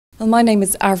Well, my name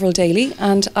is Avril Daly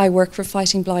and I work for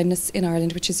Fighting Blindness in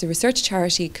Ireland, which is a research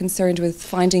charity concerned with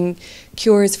finding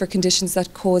cures for conditions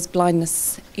that cause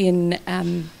blindness in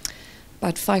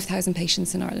about 5,000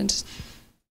 patients in Ireland.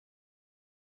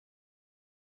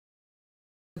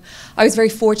 I was very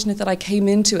fortunate that I came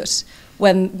into it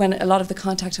when a lot of the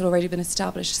contact had already been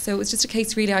established. So it was just a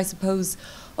case really, I suppose,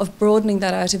 of broadening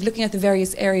that out, of looking at the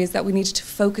various areas that we needed to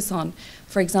focus on.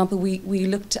 For example, we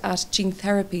looked at gene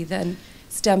therapy, then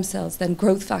stem cells, then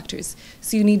growth factors.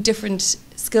 So you need different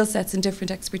skill sets and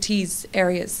different expertise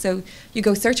areas. So you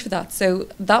go search for that. So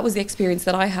that was the experience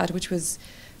that I had, which was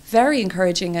very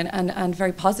encouraging and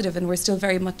very positive, and we're still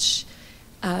very much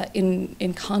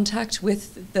in contact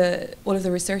with all of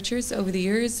the researchers over the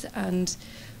years, and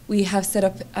we have set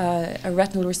up a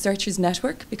retinal researchers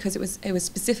network because it was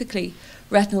specifically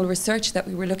retinal research that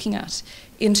we were looking at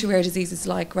into rare diseases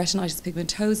like retinitis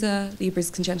pigmentosa,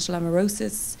 Leber's congenital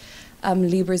amaurosis,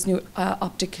 Leber's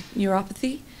optic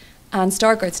neuropathy, and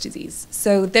Stargardt's disease.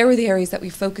 So there were the areas that we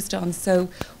focused on. So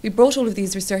we brought all of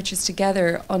these researchers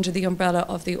together under the umbrella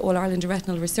of the All Ireland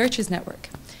Retinal Researchers Network.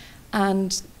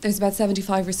 And there's about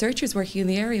 75 researchers working in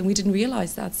the area, and we didn't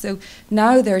realise that. So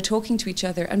now they're talking to each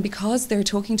other, and because they're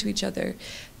talking to each other,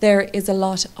 there is a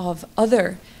lot of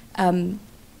other, I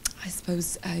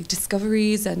suppose,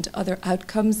 discoveries and other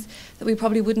outcomes that we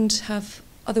probably wouldn't have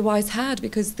otherwise had,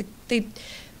 because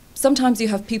sometimes you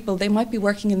have people, they might be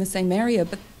working in the same area,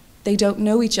 but they don't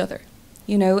know each other,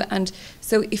 you know, and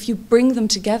so if you bring them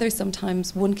together,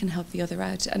 sometimes one can help the other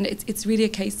out. And it's really a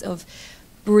case of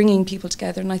bringing people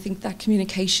together, and I think that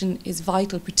communication is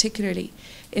vital, particularly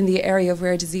in the area of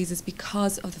rare diseases,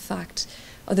 because of the fact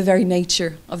of the very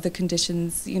nature of the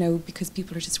conditions, you know, because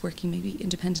people are just working maybe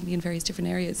independently in various different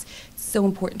areas. It's so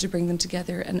important to bring them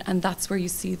together, and that's where you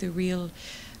see the real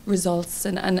results,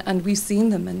 and we've seen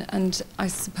them, and I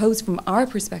suppose from our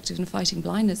perspective in fighting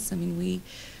blindness, I mean,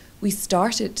 we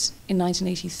started in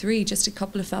 1983, just a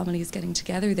couple of families getting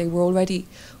together. They were already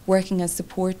working as a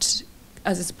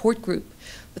support group,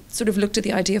 but sort of looked at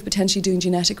the idea of potentially doing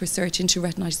genetic research into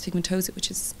retinitis pigmentosa, which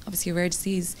is obviously a rare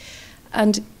disease.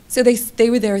 And so they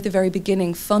were there at the very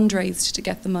beginning, fundraised to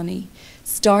get the money,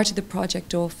 started the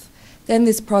project off. Then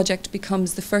this project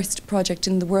becomes the first project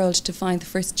in the world to find the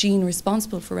first gene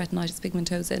responsible for retinitis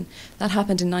pigmentosa, and that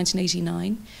happened in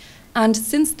 1989. And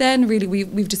since then, really,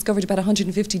 we've discovered about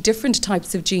 150 different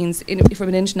types of genes from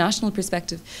an international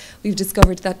perspective. We've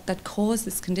discovered that cause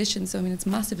this condition. So, I mean, it's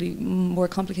massively more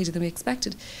complicated than we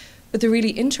expected. But the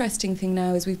really interesting thing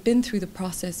now is we've been through the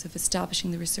process of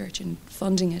establishing the research and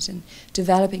funding it and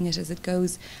developing it as it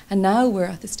goes. And now we're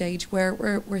at the stage where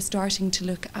we're starting to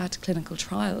look at clinical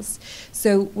trials.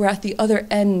 So we're at the other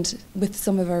end with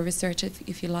some of our research,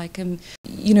 if you like.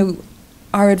 You know,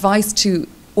 our advice to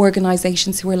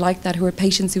organisations who are like that, who are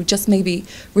patients who just maybe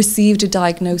received a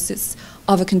diagnosis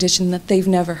of a condition that they've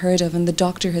never heard of and the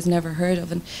doctor has never heard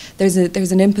of, and there's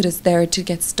an impetus there to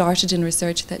get started in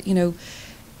research that, you know,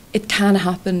 it can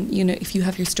happen, you know, if you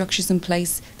have your structures in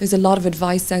place. There's a lot of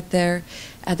advice out there.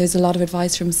 There's a lot of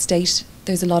advice from state.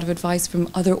 There's a lot of advice from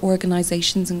other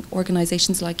organisations and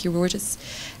organisations like EURORDIS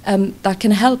that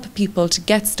can help people to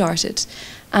get started.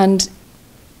 And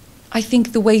I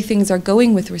think the way things are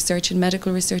going with research and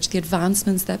medical research, the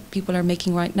advancements that people are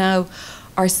making right now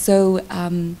are so,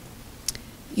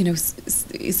 you know,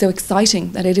 so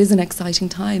exciting that it is an exciting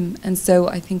time. And so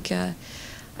I think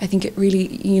it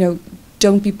really, you know,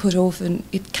 don't be put off, and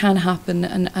it can happen.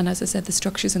 And as I said, the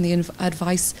structures and the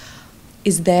advice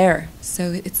is there.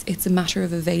 So it's a matter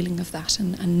of availing of that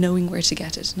and knowing where to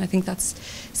get it. And I think that's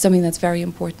something that's very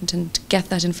important, and to get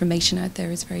that information out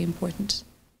there is very important.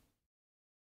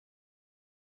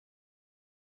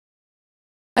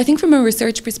 I think from a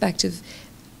research perspective,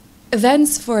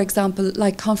 events, for example,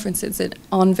 like conferences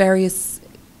on various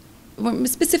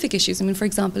specific issues. I mean, for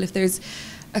example, if there's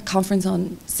a conference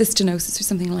on cystinosis or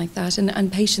something like that,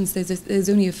 and patients, there's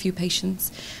only a few patients,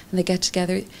 and they get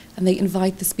together and they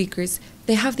invite the speakers,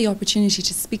 they have the opportunity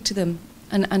to speak to them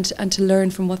and to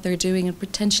learn from what they're doing and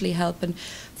potentially help and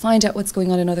find out what's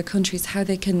going on in other countries, how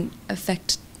they can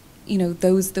affect, you know,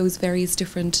 those various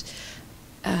different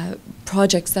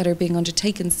projects that are being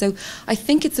undertaken. So I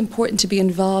think it's important to be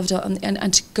involved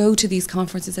and to go to these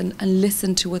conferences and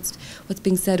listen to what's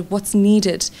being said, what's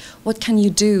needed, what can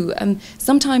you do. And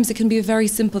sometimes it can be a very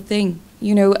simple thing,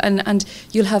 you know, and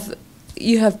you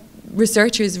have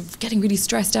researchers getting really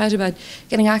stressed out about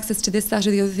getting access to this, that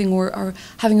or the other thing, or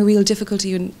having a real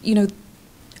difficulty. And, you know,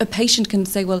 a patient can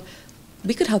say, well,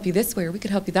 we could help you this way or we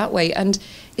could help you that way. And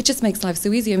it just makes life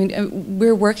so easy. I mean,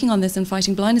 we're working on this in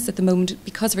Fighting Blindness at the moment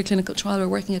because of our clinical trial. We're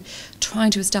working at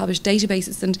trying to establish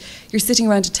databases, and you're sitting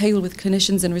around a table with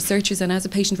clinicians and researchers, and as a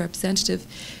patient representative,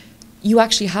 you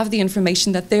actually have the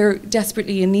information that they're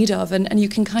desperately in need of, and you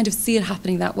can kind of see it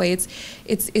happening that way. It's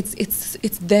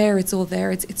there, it's all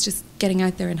there. It's just getting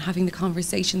out there and having the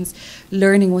conversations,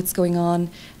 learning what's going on,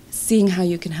 seeing how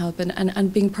you can help,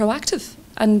 and being proactive.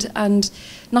 And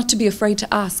not to be afraid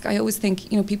to ask. I always think,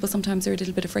 people sometimes are a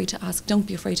little bit afraid to ask. Don't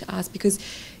be afraid to ask, because,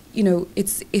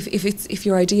 it's if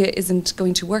your idea isn't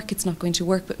going to work, it's not going to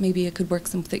work. But maybe it could work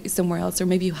somewhere else, or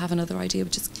maybe you have another idea,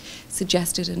 but just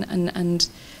suggest it. And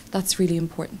that's really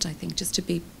important, I think, just to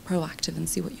be proactive and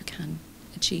see what you can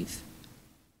achieve.